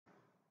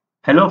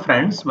Hello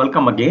friends,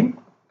 welcome again.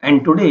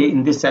 And today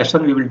in this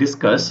session we will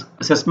discuss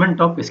assessment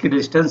of skid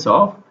resistance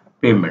of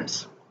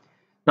pavements.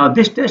 Now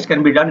this test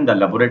can be done in the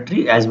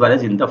laboratory as well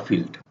as in the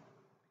field.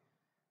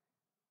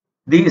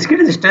 The skid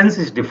resistance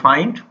is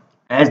defined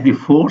as the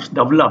force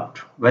developed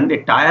when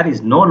the tire is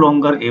no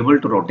longer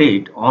able to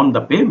rotate on the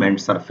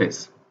pavement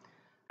surface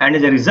and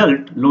as a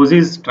result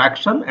loses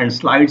traction and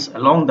slides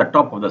along the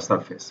top of the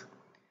surface.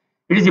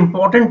 It is an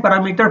important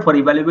parameter for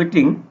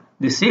evaluating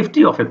the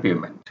safety of a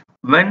pavement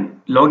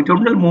when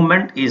longitudinal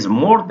movement is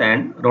more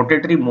than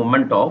rotatory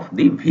movement of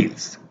the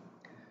wheels.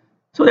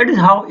 So that is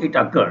how it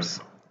occurs.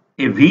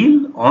 A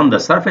wheel on the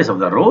surface of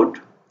the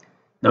road,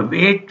 the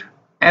weight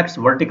acts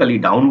vertically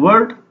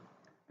downward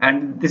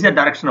and this is the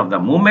direction of the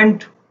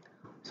movement.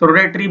 So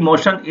rotatory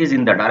motion is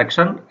in the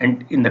direction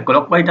and in the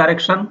clockwise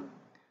direction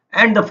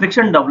and the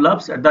friction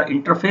develops at the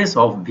interface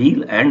of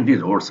wheel and the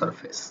road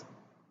surface.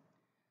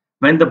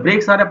 When the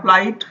brakes are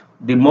applied,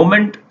 the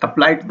moment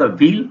applied to the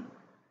wheel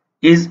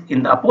is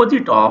in the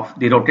opposite of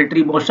the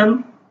rotatory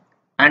motion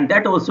and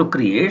that also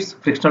creates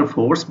frictional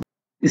force.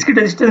 Skid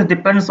resistance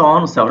depends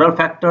on several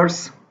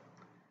factors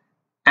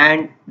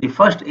and the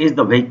first is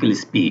the vehicle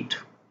speed.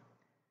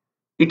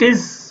 It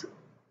is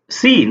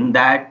seen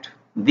that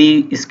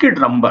the skid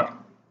number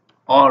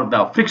or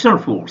the frictional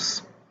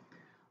force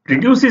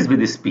reduces with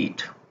the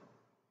speed.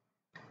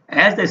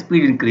 As the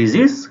speed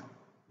increases,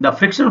 the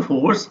friction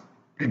force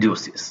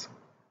reduces.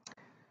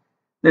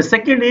 The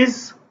second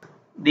is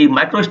the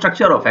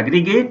microstructure of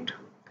aggregate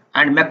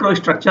and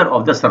macrostructure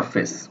of the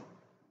surface.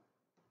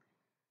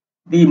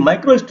 The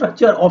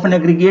microstructure of an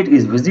aggregate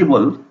is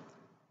visible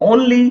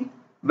only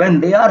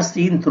when they are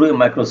seen through a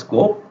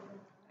microscope,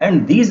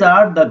 and these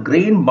are the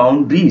grain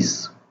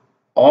boundaries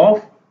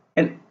of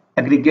an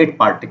aggregate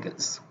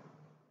particles.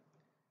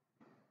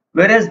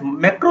 Whereas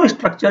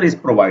macrostructure is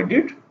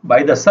provided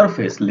by the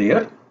surface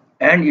layer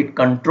and it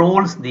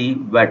controls the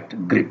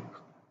wet grip.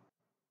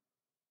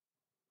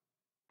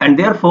 And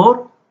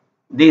therefore,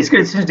 the skid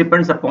resistance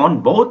depends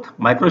upon both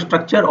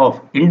microstructure of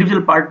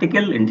individual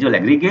particle, individual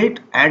aggregate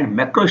and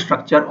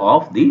macrostructure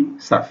of the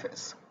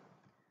surface.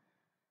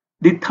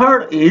 The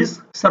third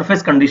is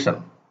surface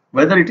condition,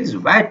 whether it is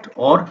wet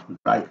or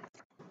dry.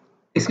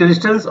 Skid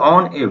resistance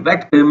on a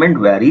wet pavement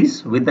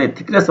varies with the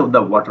thickness of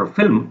the water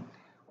film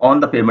on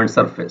the pavement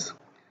surface.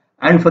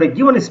 And for a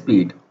given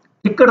speed,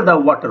 thicker the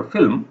water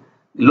film,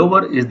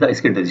 lower is the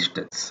skid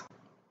resistance.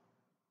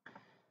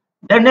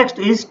 Then next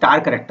is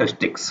tire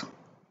characteristics.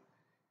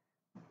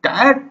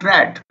 Tire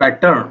tread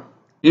pattern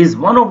is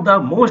one of the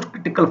most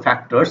critical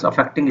factors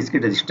affecting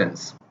skid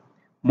resistance.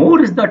 More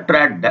is the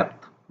tread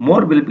depth,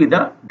 more will be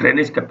the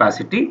drainage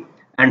capacity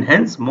and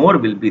hence more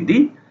will be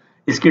the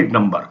skid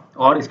number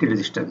or skid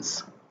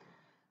resistance.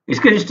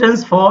 Skid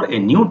resistance for a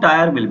new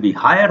tire will be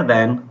higher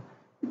than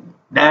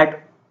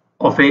that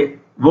of a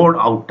worn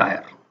out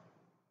tire.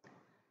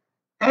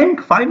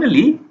 And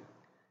finally,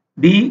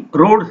 the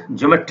road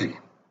geometry.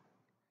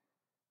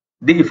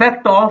 The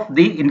effect of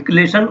the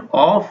inclination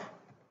of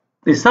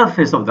the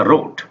surface of the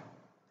road,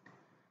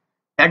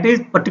 that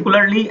is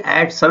particularly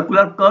at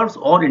circular curves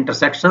or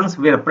intersections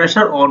where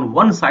pressure on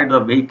one side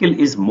of the vehicle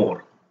is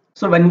more.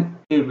 So when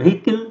a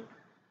vehicle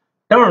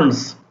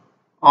turns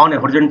on a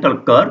horizontal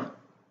curve,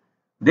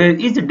 there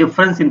is a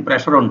difference in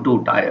pressure on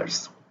two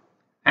tires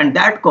and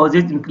that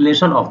causes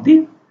inclination of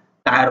the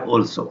tire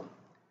also.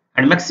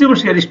 And maximum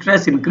shear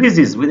stress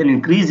increases with an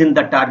increase in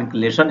the tire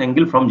inclination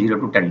angle from 0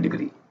 to 10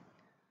 degree.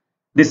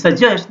 This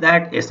suggests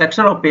that a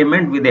section of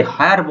pavement with a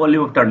higher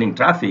volume of turning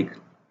traffic,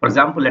 for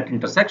example at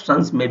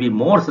intersections, may be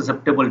more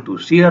susceptible to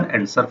shear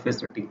and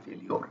surface rating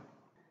failure.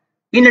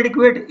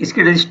 Inadequate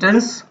skid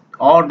resistance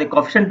or the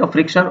coefficient of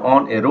friction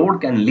on a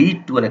road can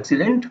lead to an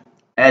accident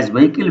as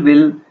vehicle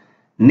will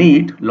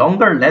need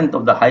longer length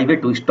of the highway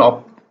to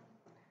stop.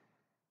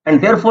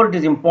 And therefore it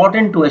is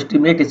important to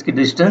estimate skid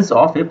resistance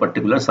of a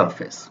particular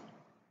surface.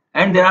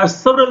 And there are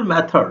several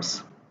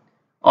methods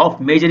of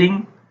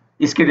measuring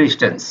skid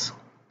resistance.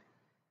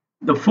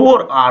 The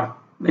four are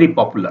very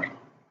popular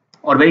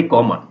or very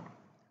common.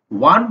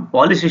 One,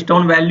 polished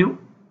stone value,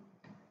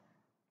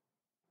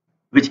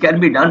 which can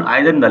be done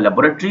either in the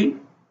laboratory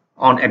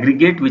on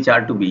aggregate which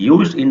are to be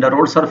used in the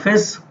road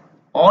surface,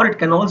 or it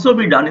can also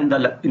be done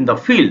in the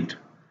field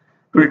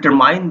to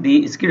determine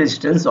the skid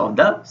resistance of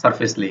the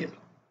surface layer.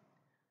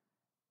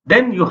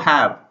 Then you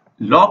have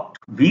locked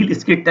wheel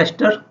skid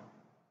tester,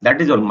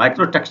 that is your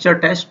microtexture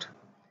test,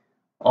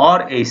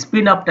 or a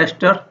spin-up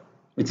tester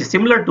which is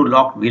similar to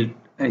locked wheel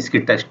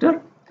skid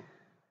tester,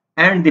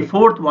 and the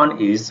fourth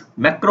one is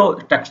macro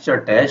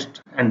texture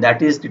test and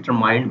that is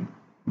determined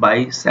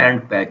by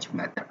sand patch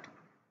method.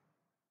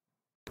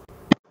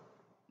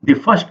 The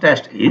first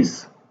test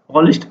is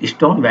polished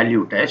stone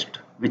value test,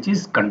 which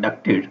is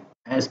conducted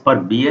as per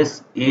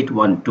BS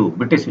 812,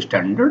 British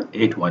Standard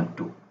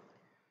 812.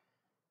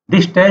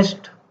 This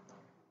test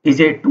is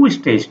a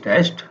two-stage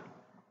test.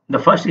 The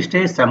first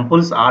stage,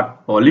 samples are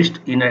polished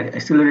in an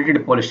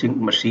accelerated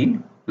polishing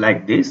machine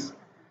like this,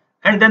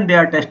 and then they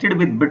are tested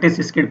with British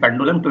skid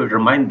pendulum to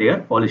determine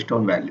their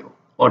polystone value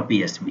or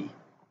PSV.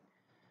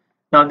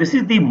 Now this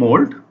is the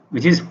mold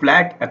which is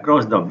flat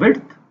across the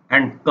width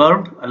and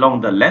curved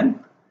along the length,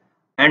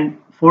 and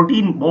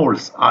 14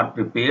 molds are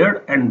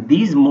prepared, and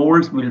these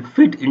molds will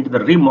fit into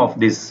the rim of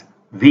this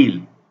wheel,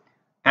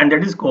 and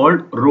that is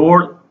called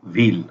road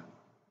wheel.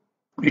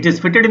 It is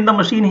fitted in the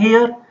machine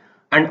here,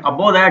 and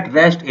above that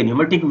rests a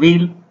pneumatic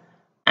wheel,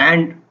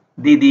 and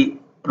the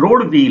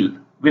road wheel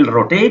will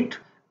rotate,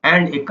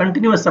 and a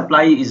continuous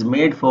supply is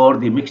made for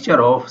the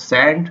mixture of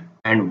sand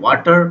and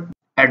water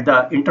at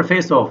the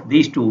interface of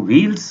these two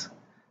wheels,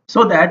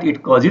 so that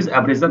it causes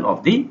abrasion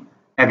of the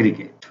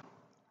aggregate.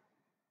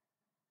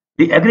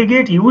 The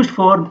aggregate used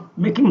for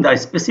making the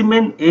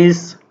specimen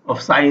is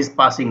of size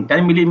passing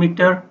 10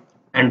 millimeter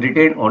and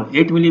retained on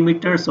 8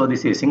 millimeter. So this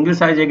is a single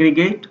size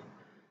aggregate,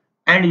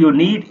 and you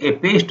need a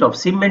paste of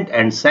cement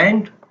and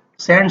sand.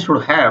 Sand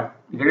should have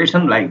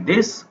gradation like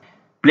this.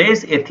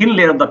 Place a thin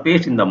layer of the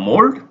paste in the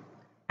mold,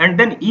 and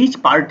then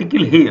each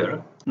particle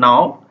here,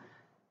 now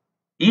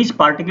each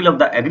particle of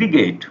the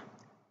aggregate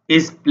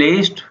is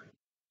placed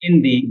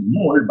in the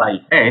mold by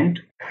hand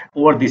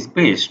over this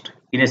paste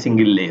in a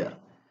single layer.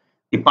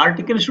 The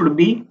particle should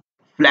be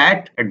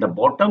flat at the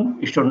bottom,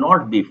 it should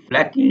not be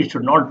flaky, it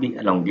should not be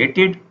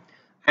elongated,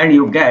 and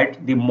you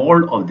get the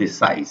mold of this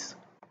size.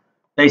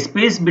 The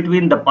space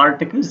between the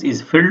particles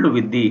is filled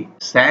with the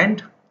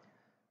sand,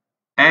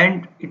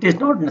 and it is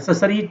not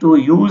necessary to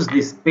use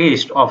this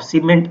paste of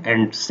cement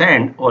and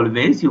sand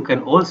always. You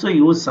can also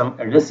use some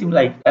adhesive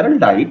like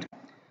araldite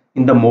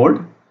in the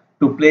mold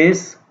to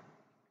place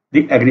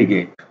the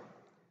aggregate.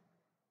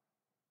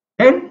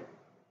 Then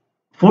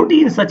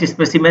 14 such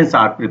specimens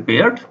are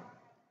prepared,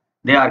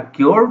 they are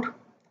cured,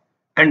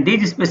 and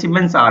these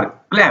specimens are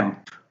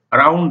clamped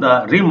around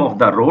the rim of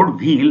the road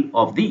wheel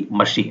of the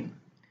machine.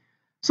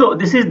 So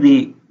this is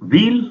the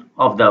wheel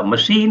of the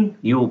machine.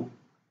 You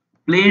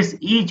place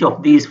each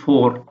of these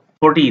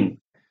 14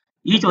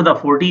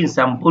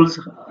 samples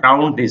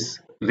around this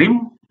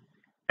rim,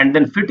 and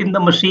then fit in the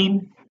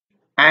machine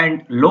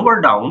and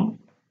lower down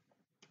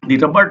the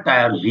rubber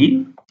tire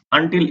wheel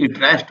until it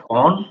rests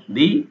on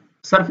the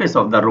surface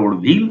of the road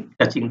wheel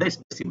touching the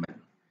specimen.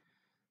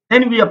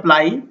 Then we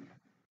apply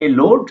a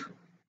load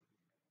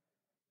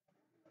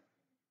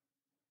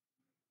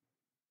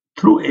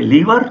through a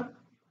lever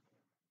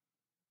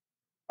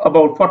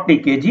about 40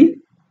 kg,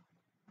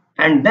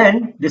 and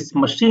then this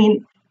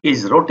machine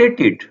is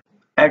rotated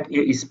at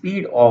a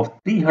speed of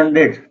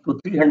 300 to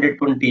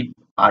 320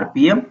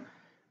 rpm,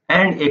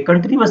 and a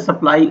continuous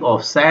supply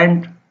of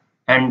sand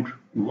and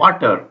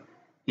water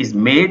is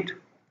made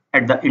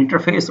at the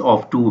interface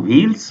of two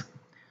wheels.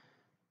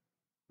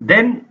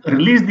 Then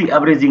release the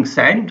averaging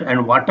sand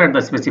and water at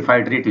the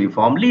specified rate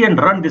uniformly and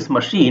run this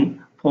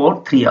machine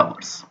for 3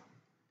 hours.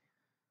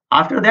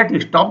 After that, you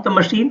stop the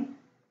machine,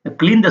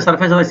 clean the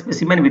surface of a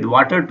specimen with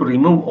water to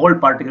remove all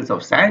particles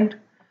of sand,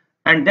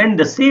 and then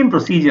the same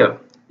procedure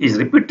is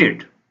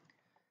repeated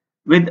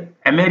with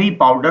emery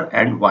powder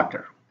and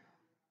water.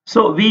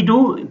 So we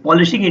do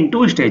polishing in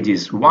two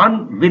stages,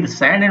 one with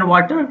sand and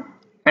water,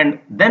 and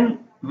then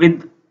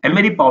with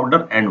emery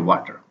powder and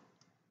water,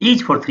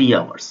 each for 3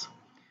 hours.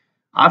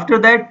 After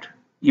that,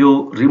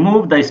 you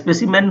remove the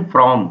specimen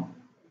from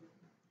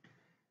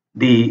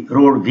the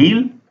road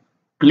wheel,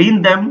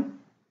 clean them,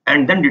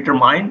 and then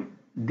determine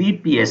the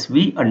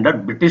PSV under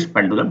British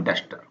pendulum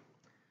tester.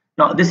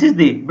 Now this is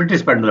the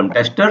British pendulum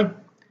tester.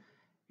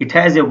 It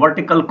has a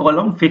vertical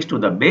column fixed to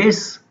the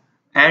base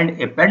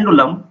and a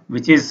pendulum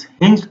which is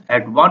hinged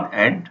at one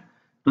end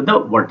to the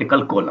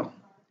vertical column.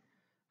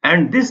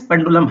 And this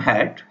pendulum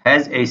head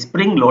has a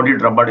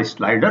spring-loaded rubber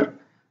slider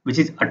which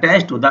is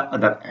attached to the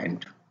other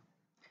end.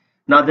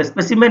 Now the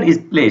specimen is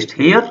placed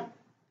here.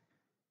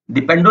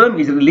 The pendulum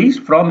is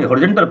released from a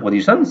horizontal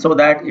position so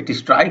that it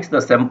strikes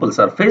the sample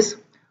surface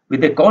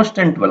with a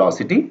constant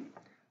velocity.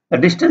 The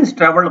distance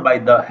traveled by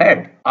the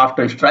head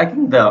after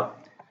striking the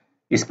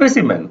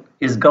specimen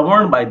is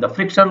governed by the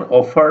friction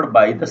offered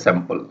by the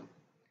sample,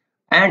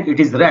 and it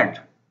is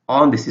read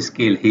on this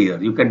scale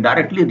here. You can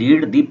directly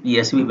read the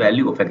PSV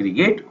value of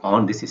aggregate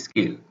on this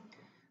scale.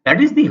 That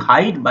is the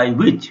height by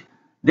which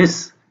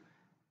this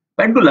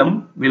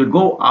pendulum will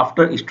go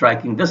after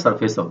striking the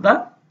surface of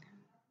the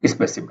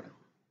specimen.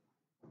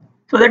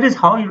 So that is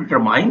how you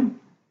determine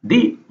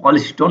the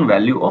polystone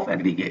value of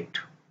aggregate.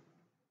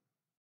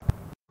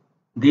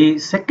 The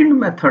second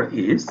method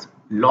is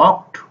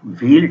locked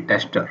wheel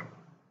tester,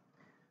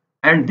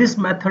 and this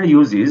method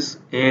uses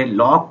a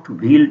locked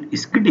wheel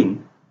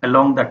skidding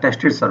along the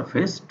tested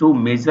surface to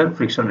measure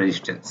friction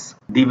resistance.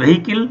 The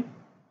vehicle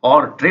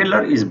or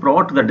trailer is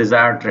brought to the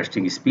desired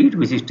resting speed,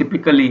 which is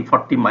typically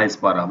 40 miles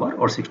per hour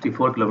or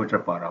 64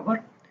 km per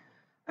hour,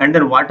 and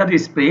then water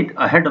is sprayed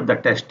ahead of the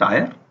test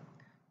tire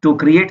to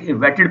create a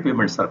wetted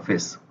pavement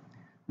surface.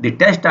 The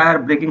test tire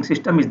braking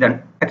system is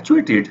then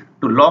actuated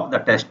to lock the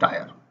test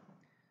tire.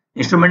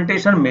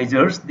 Instrumentation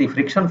measures the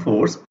friction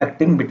force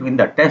acting between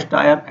the test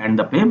tire and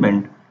the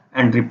pavement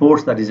and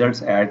reports the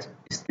results as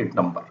skid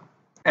number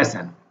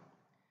SN.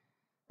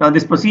 Now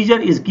this procedure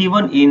is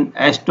given in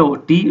ASTO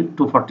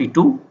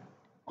T242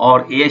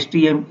 or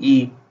ASTM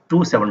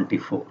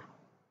E274.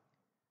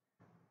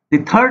 The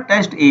third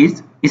test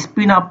is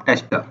spin-up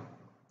tester.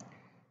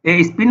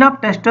 A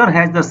spin-up tester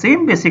has the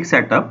same basic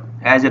setup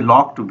as a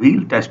locked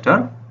wheel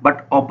tester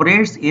but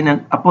operates in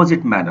an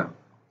opposite manner.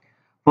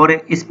 For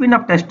a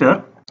spin-up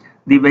tester,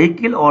 the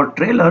vehicle or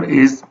trailer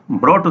is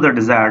brought to the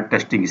desired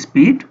testing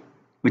speed,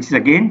 which is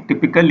again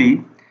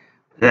typically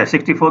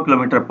 64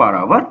 km per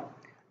hour,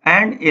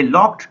 and a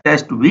locked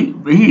test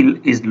wheel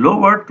is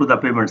lowered to the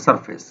pavement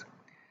surface.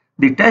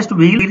 The test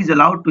wheel is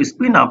allowed to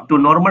spin up to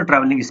normal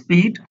traveling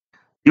speed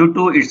due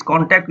to its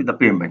contact with the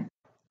pavement.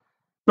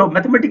 So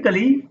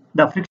mathematically,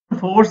 the friction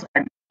force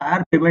at the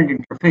tire pavement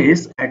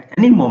interface at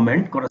any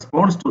moment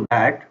corresponds to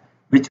that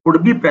which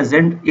would be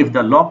present if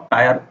the locked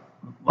tire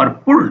were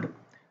pulled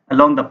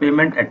along the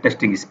pavement at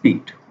testing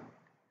speed.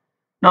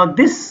 Now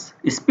this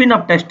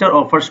spin-up tester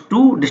offers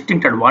two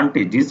distinct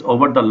advantages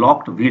over the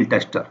locked wheel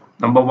tester.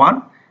 Number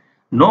one,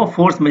 no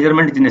force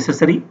measurement is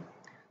necessary.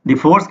 The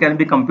force can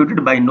be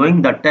computed by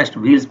knowing the test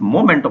wheel's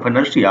moment of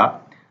inertia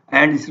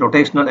and its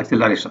rotational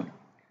acceleration.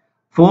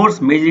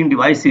 Force measuring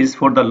devices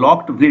for the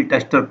locked wheel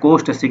tester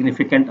cost a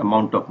significant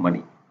amount of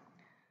money.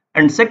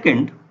 And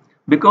second,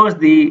 because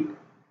the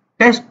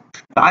test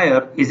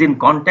tire is in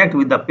contact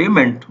with the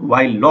pavement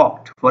while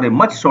locked for a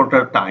much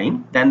shorter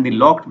time than the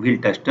locked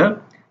wheel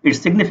tester, it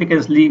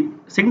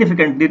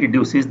significantly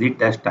reduces the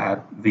test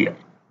tire wear.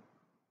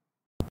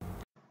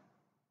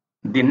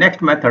 The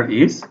next method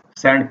is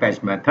sand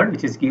patch method,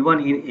 which is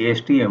given in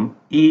ASTM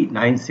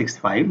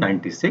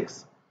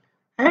E96596,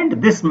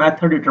 and this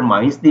method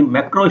determines the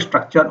macro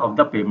structure of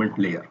the pavement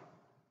layer.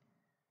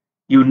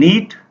 You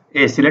need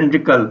a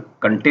cylindrical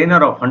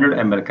container of 100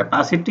 ml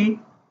capacity,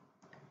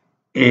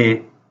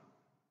 a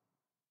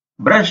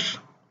brush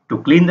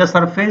to clean the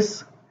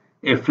surface,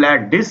 a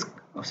flat disc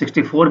of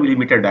 64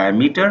 mm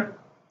diameter,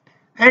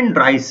 and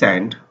dry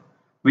sand,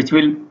 which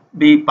will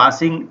be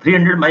passing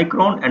 300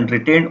 micron and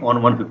retained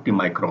on 150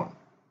 micron.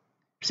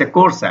 It's a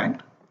coarse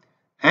sand,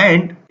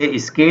 and a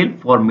scale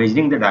for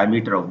measuring the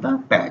diameter of the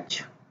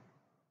patch.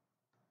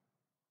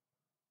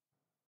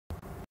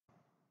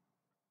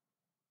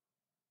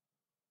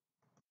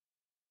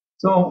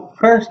 So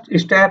first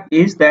step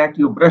is that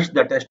you brush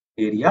the test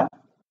area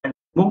and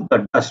remove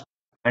the dust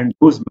and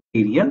loose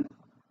material.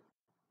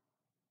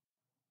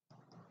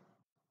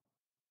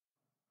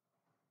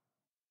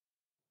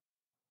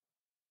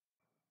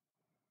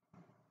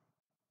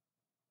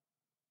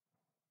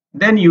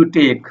 Then you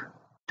take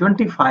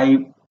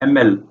 25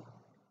 ml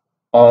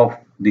of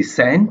the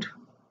sand,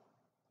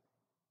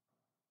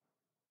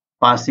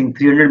 passing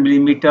 300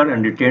 millimeter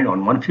and retained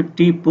on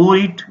 150, pour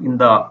it in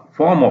the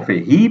form of a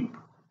heap,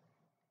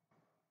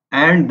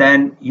 and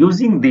then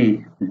using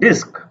the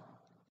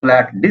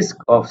flat disc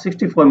of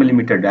 64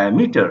 millimeter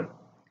diameter,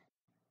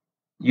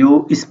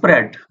 you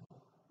spread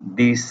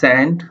the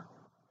sand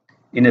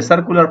in a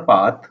circular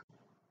path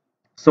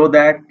so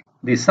that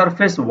the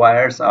surface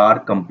wires are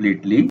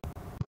completely.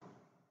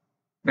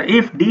 Now,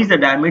 if d is the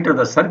diameter of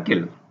the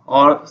circle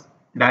or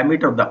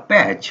diameter of the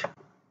patch,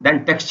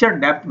 then texture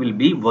depth will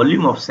be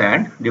volume of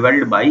sand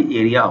divided by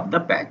area of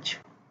the patch.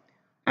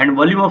 And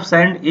volume of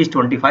sand is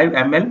 25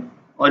 ml,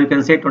 or you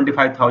can say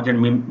 25,000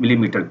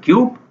 millimeter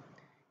cube.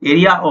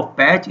 Area of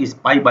patch is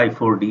pi by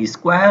 4 d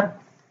square.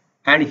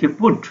 And if you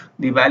put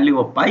the value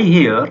of pi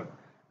here,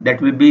 that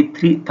will be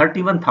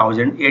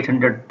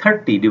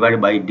 31,830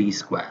 divided by d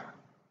square.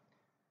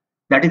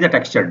 That is the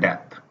texture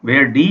depth,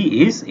 where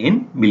d is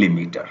in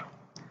millimeter.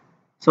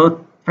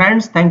 So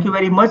friends, thank you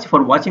very much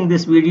for watching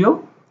this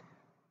video.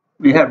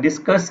 We have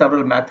discussed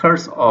several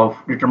methods of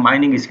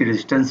determining skid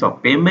resistance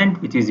of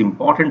pavement, which is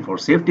important for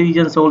safety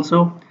reasons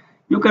also.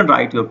 You can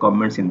write your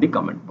comments in the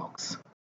comment box.